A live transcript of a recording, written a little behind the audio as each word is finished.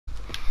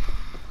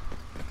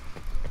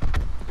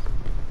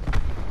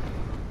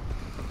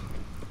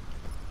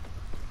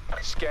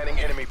Scanning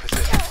enemy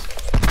positions.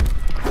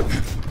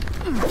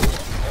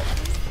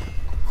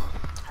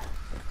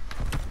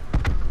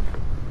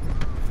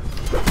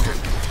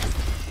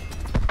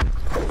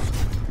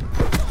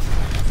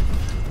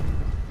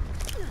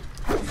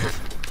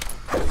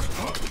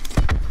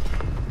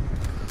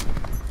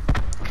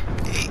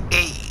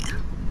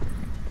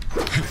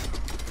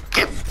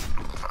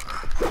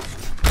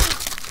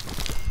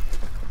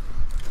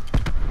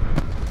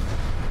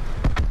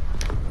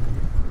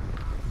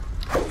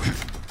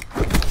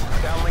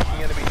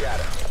 Downlinking enemy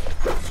data.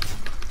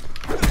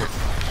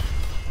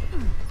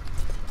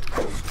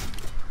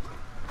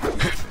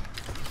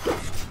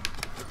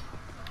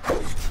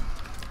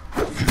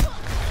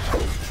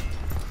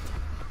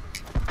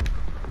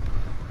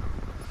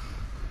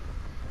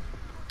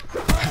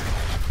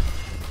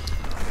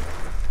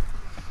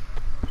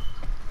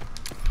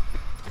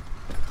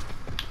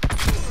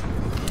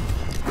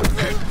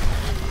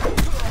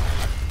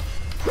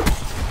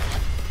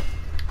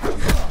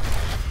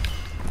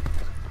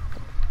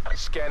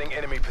 Scanning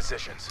enemy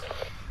positions.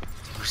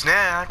 Who's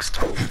next?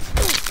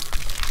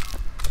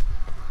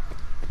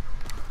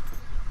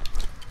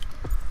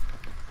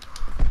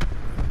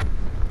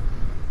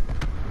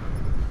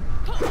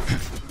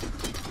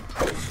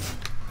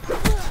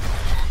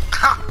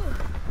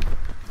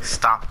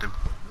 Stopped him.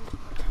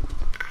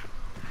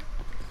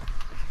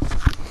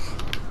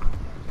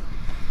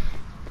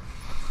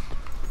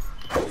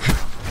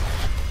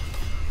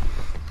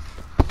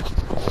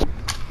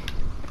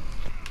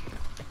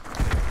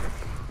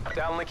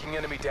 Downlinking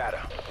enemy data.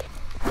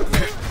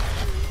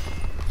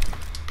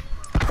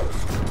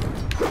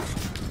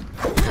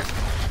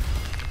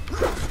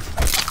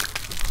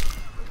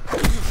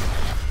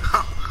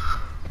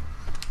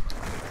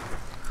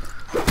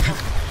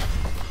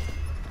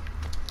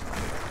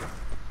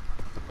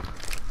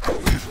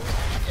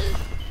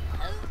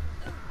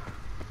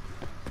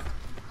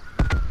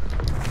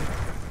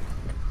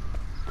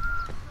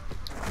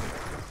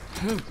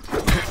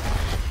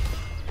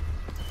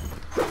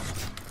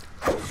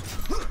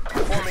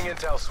 Forming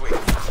intel suite.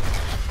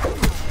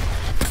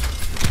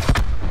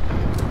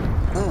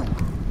 Ooh.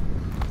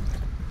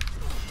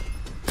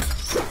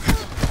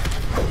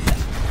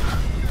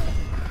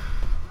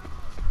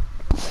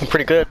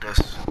 Pretty good. This.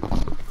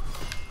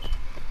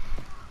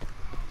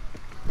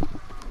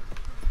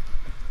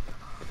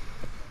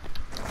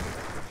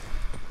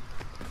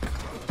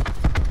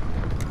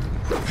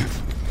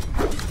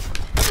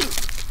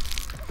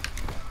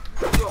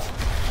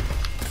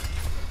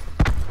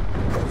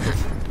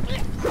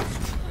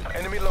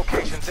 Enemy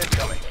locations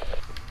incoming.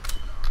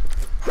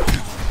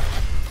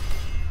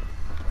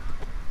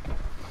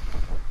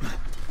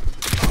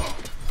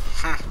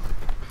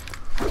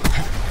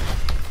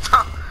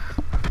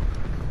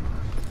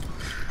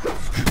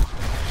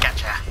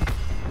 Gotcha.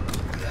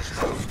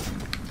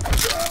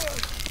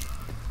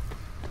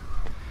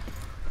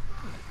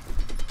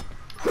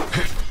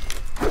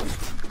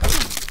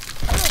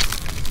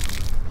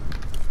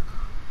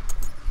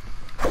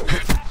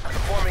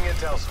 Forming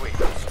intel suite.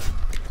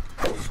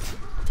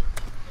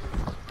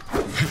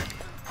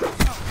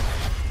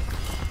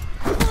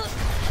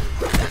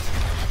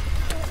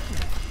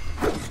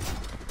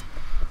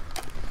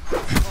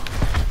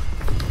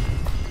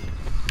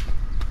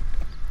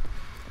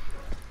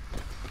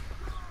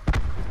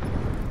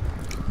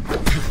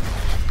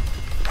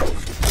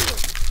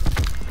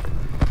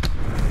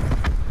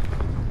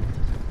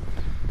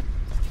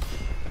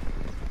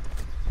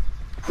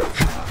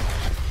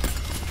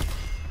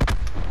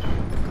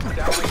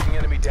 Downlinking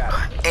enemy data.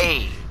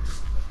 Hey.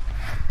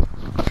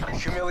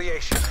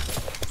 Humiliation.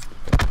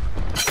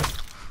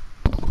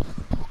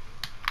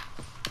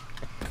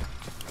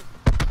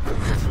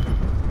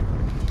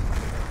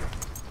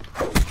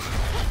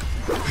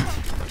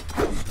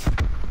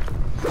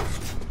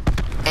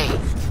 Hey.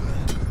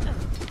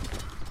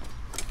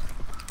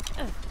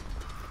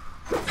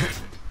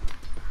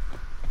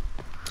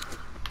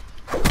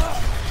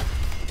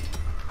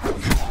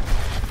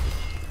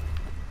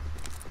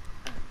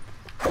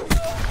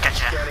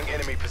 Gotcha. Scanning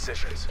enemy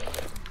positions.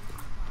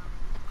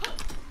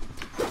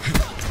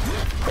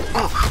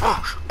 Oh,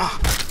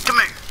 come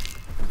here.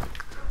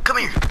 Come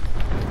here.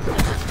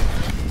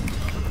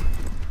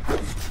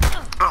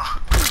 Oh.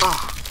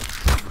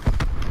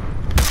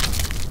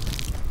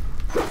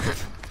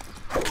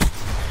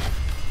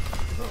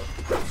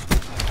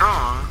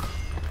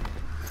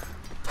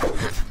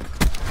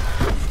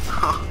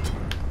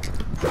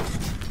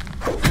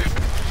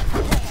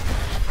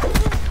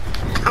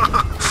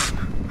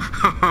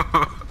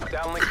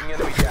 Downlinking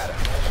enemy data.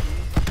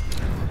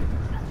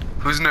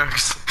 Who's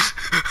next?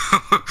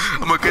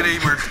 I'm a good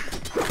aimer.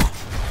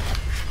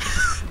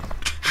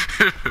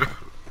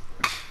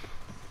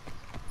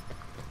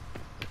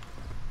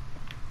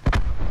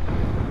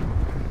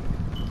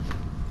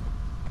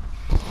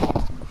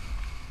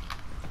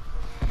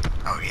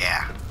 Oh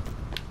yeah.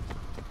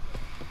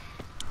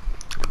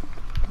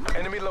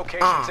 Enemy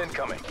locations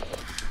incoming.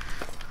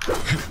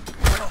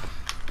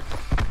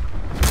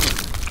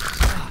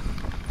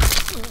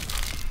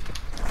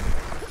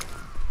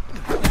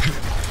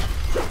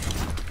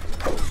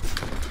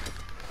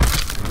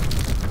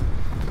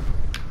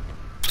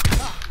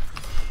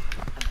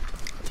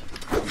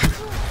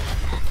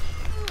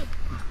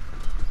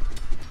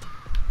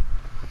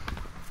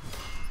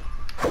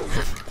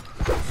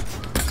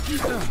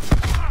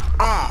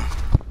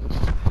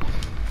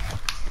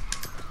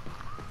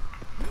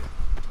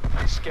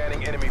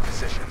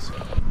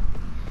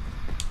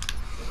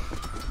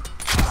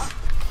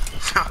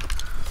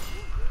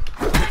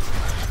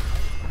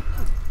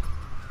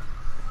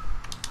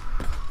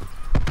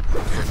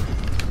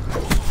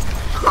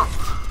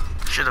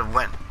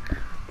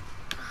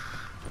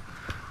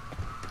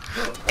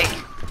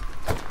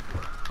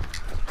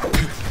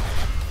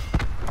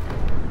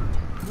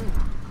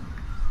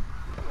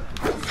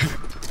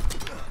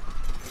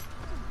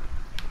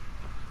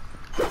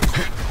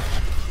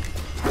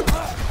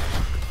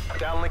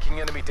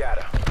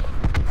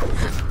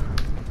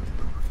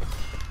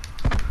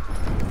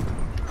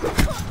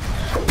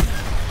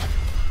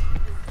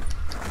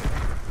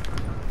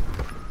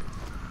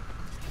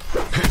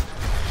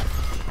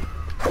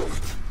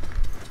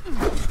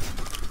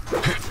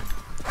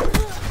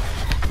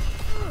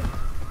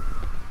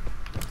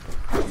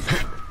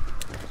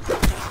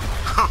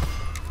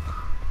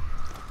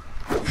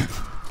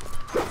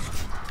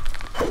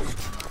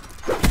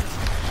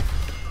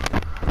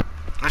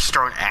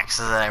 throwing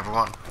axes at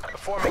everyone.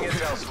 Forming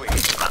intel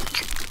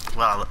suite.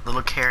 Well,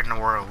 little care in the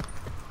world.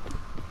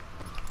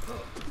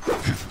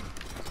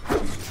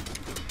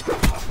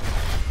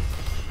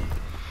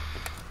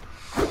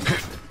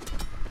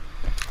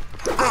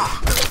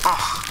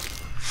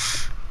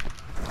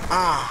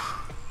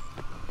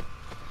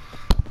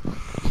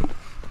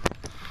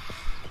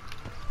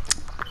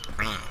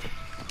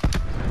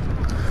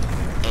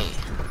 Hey.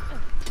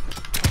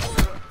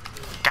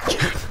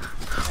 Gotcha.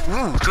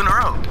 Ooh, 2 in a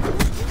row.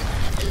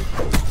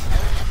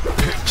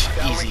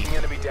 Easy. Downlinking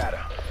enemy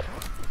data.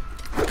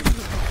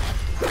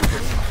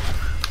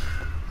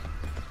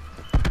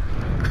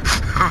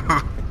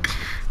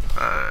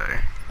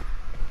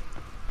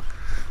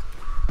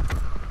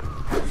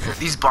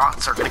 These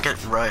bots are gonna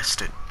get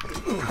roasted.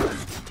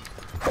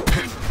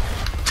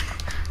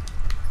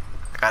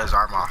 Got his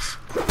arm off.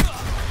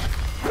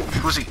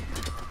 Who's he?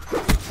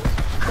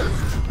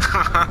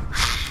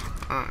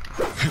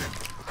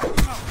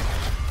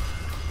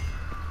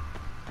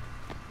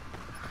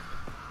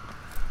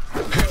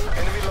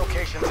 Enemy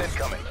locations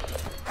incoming.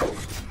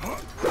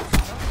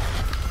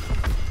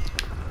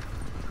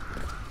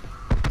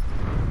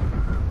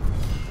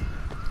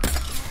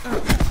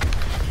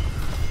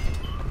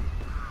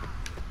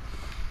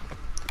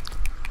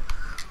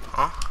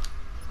 Huh?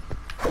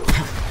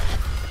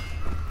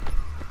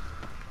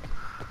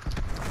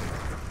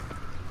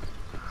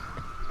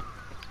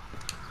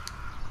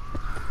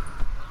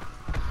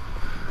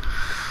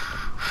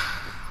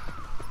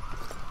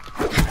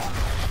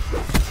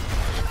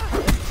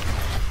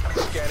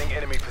 Scanning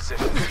enemy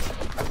positions.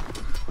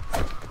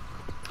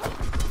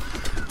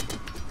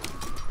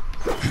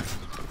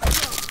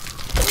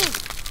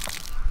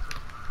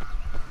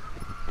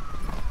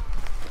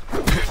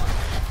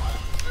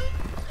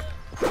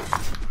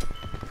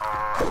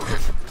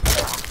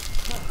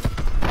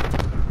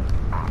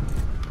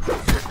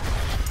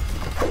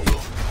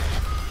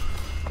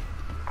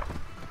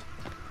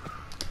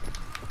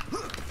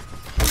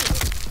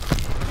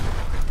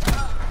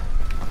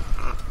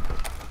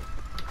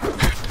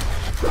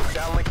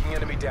 Downlinking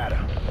enemy data.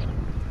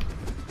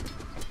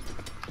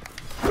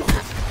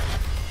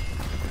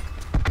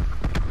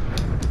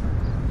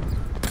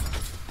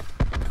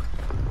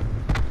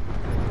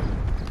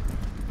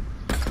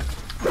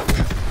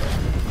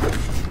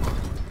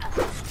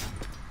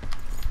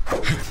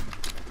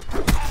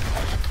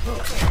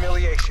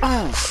 Humiliation.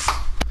 Oof.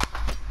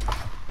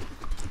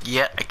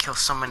 Yeah, I kill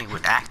so many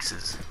with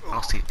axes.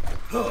 Mostly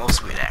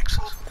with axes.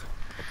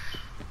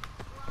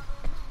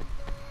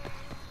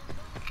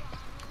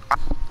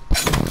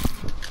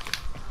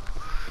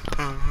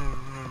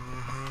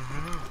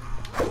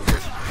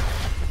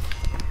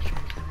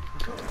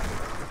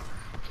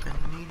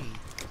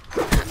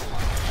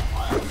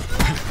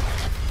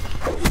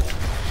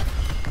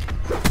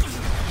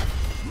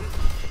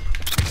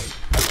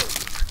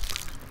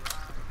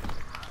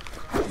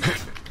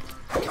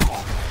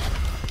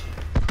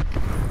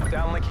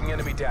 Downlinking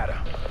enemy data.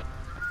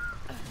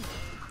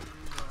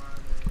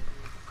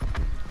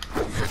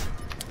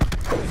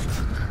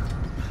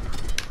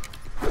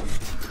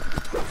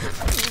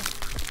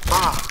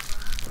 Ah.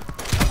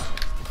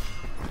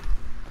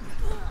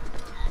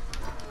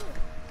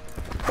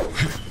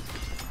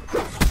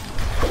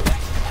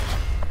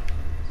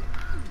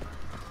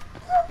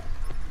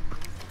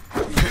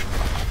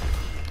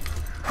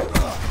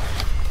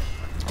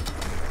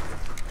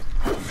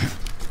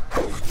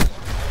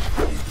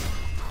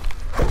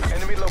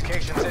 Enemy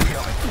locations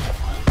incoming.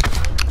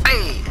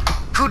 Hey,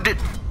 who did?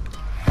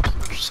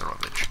 Son of a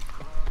bitch.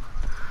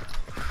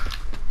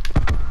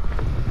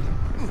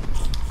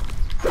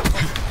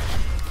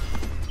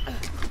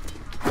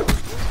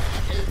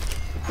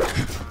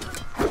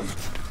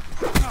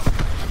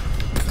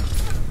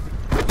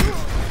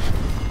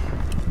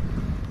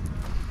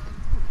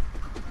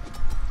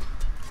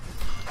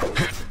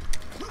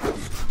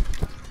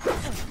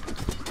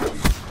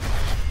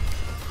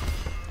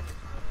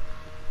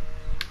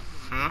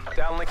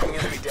 Downlinking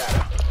enemy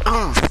data.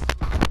 Oof.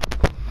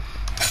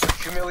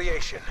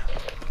 Humiliation.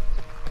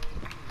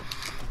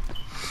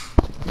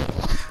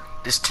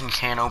 This tin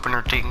can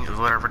opener thing,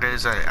 whatever it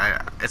is,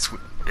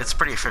 it's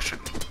pretty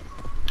efficient.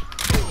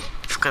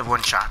 It's good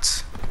one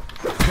shots.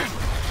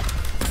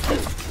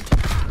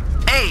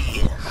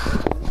 Hey!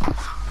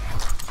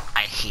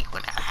 I hate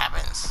when that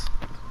happens.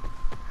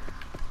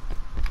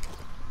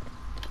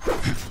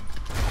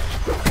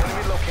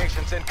 Enemy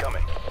locations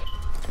incoming.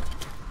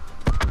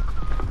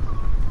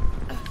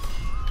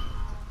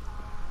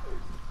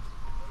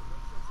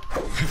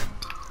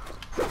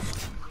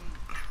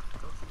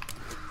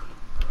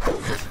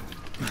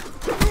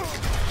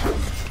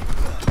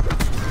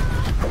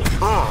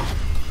 Oh.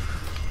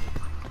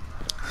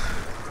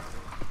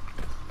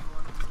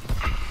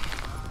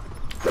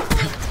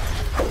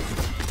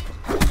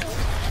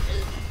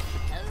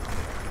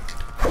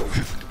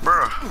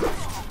 Bruh.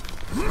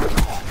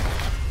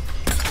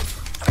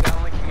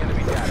 Downlinking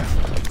enemy data.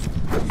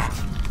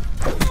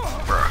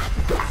 Bruh.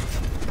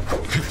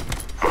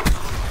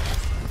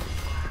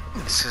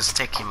 This is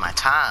taking my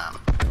time.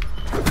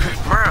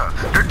 Bruh,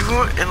 they're doing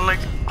do it in like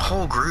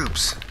whole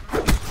groups.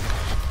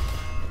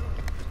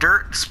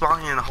 Dirt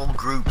spawning in whole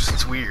groups.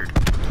 It's weird.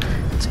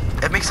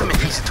 It makes them an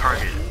easy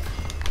target.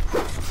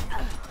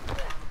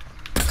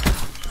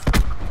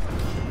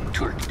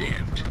 Torque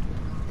damned.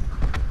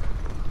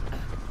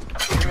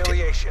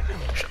 Humiliation.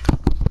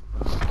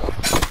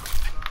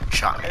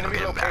 Shot me. I'm Enemy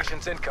getting back.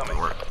 locations incoming.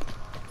 Work.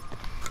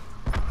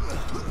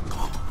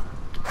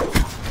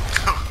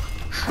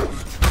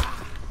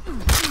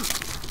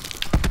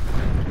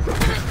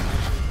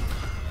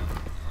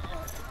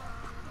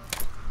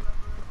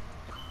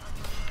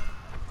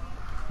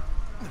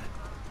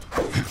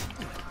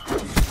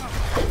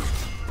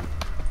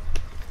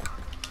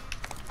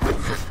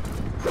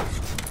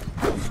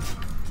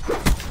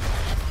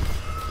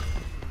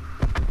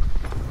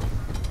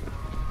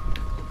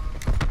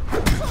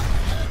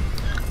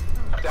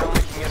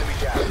 Downlinking enemy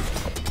data.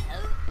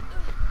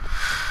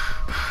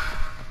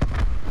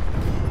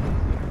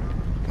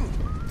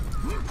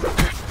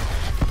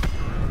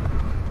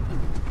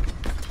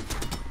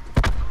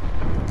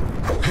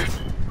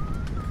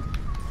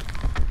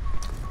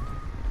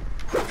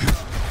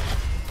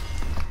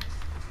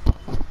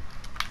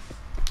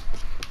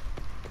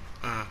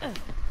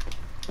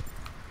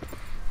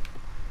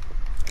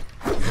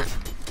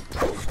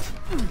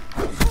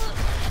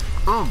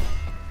 Ooh.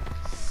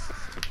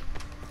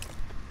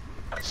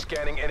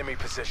 Scanning enemy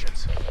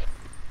positions.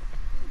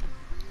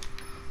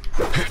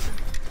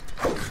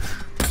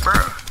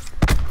 Bruh.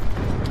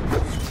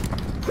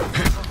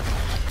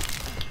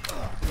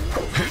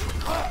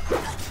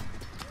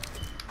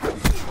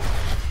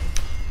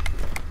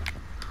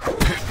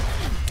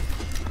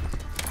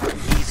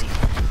 Easy.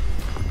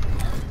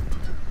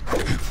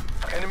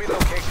 Enemy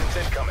locations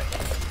incoming.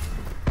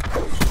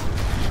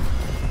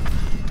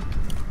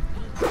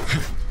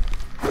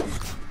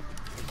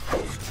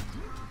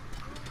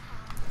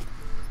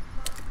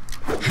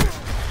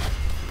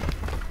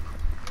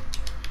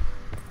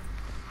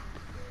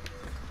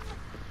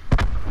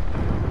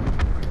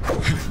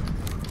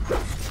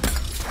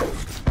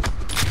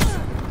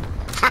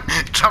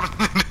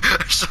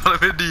 I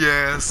shot him in the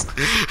ass.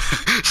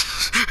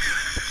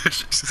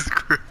 Jesus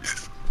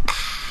Christ.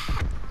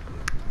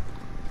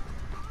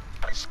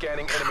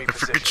 Scanning enemy I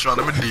freaking positions. shot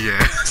him in the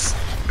ass.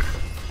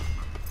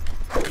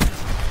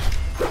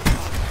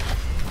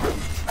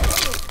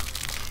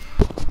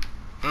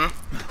 Hmm?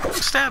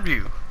 Stab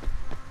you.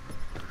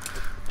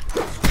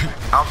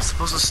 I was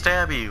supposed to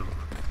stab you.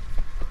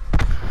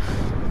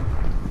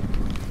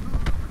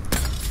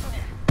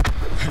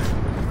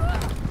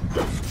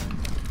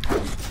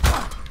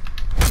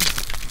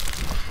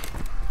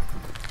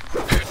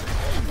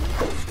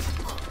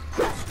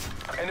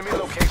 Enemy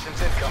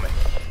locations incoming.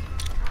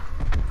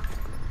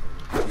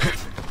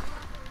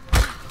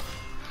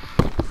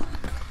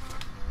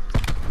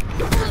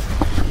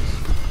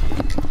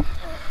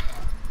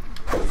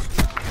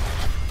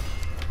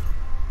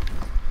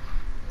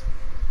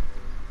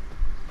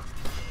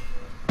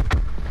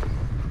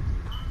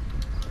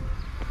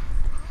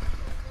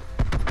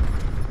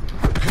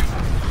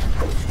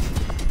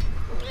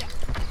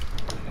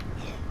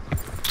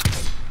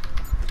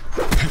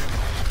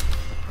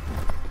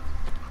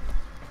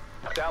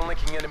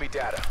 Downlinking enemy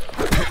data.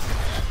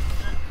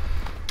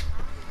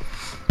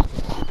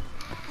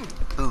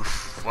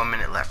 Oof. 1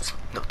 minute left.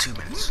 No, 2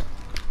 minutes.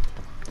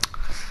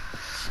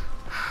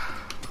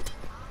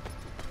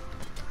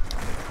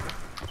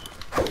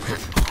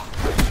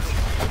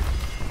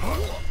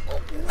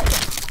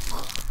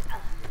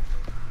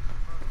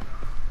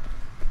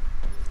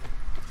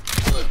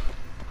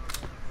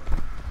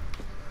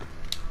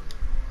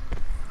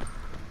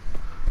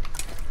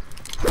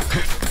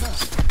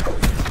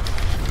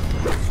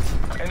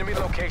 Enemy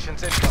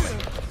locations incoming.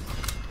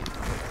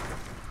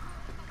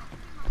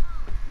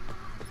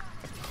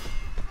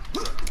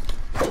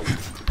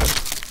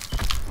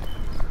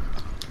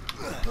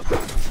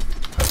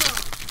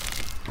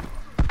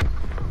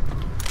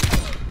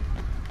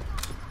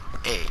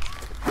 Hey.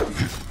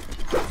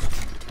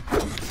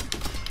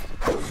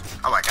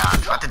 Oh my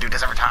god, I have to do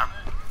this every time.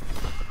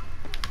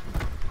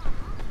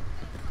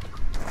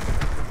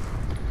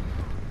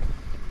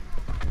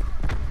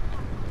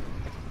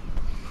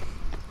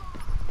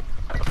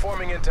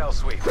 Performing intel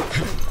sweep.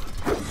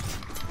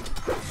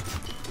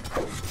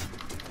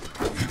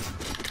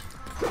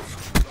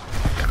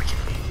 Gotta be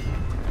kidding me.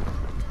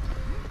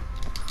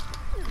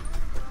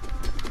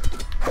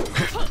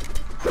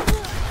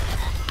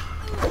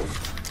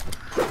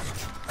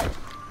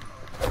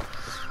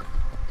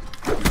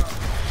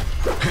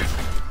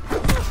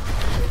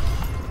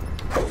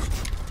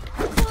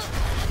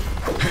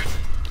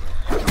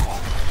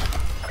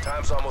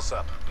 Time's almost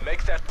up.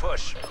 Make that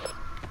push.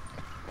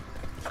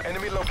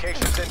 Enemy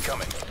locations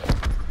incoming.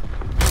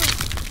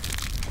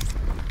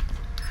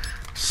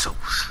 So.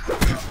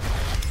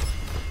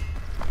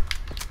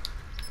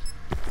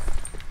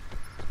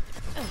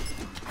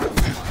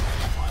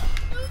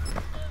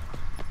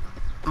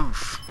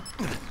 Oof.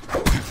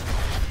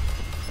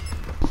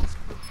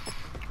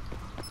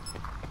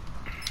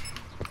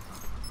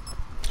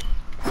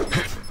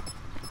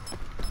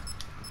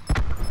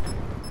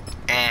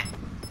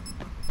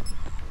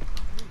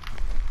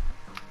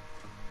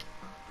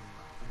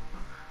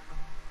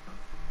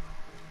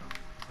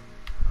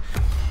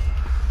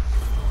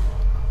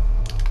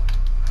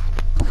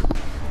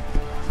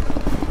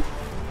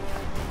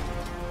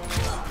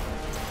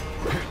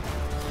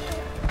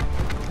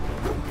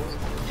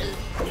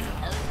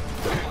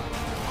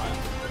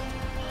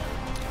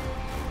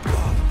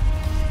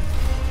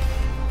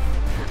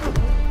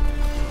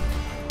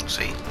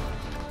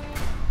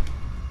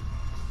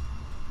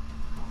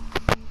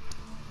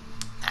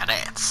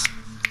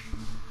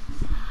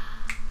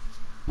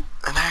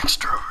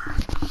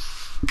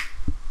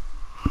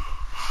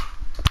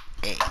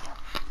 Hey,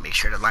 make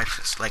sure to like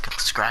and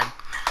subscribe.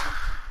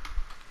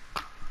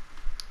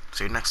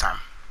 See you next time.